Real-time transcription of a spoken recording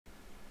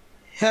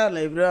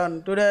Hello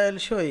everyone, today I will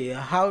show you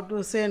how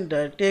to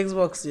center text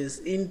boxes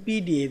in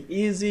PDF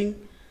using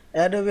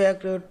Adobe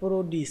Acrobat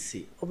Pro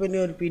DC. Open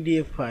your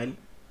PDF file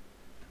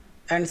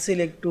and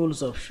select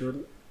Tools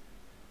option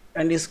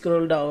and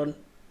scroll down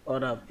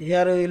or up.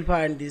 Here you will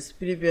find this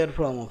Prepare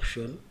From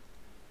option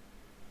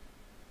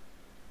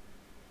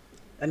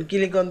and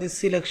click on this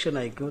selection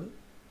icon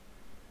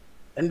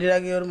and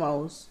drag your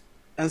mouse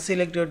and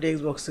select your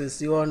text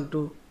boxes you want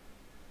to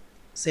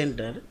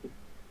center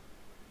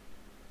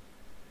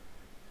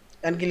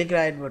and click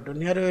right button.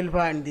 Here you will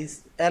find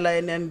this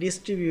Align and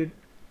Distribute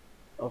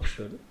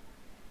option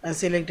and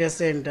select a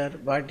center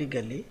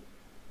vertically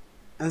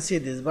and see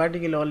this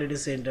vertically already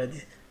center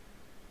the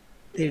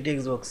three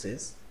text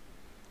boxes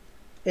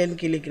and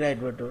click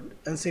right button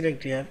and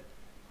select here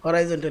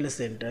horizontally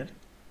center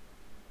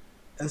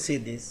and see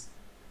this.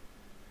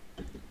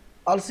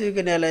 Also you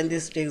can align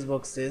these text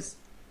boxes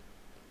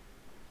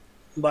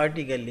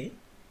vertically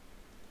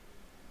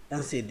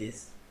and see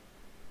this.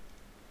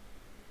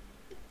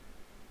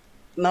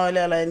 Now I'll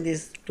align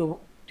these two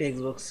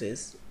text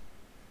boxes.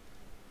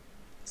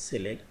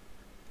 Select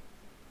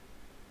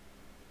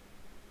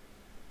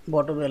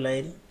bottom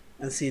align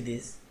and see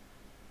this,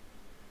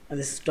 and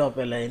this top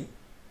align.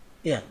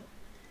 Yeah,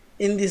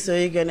 in this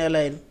way you can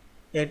align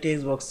your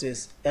text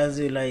boxes as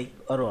you like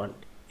or want.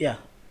 Yeah,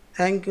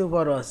 thank you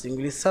for watching.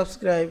 Please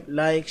subscribe,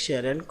 like,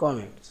 share and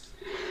comment.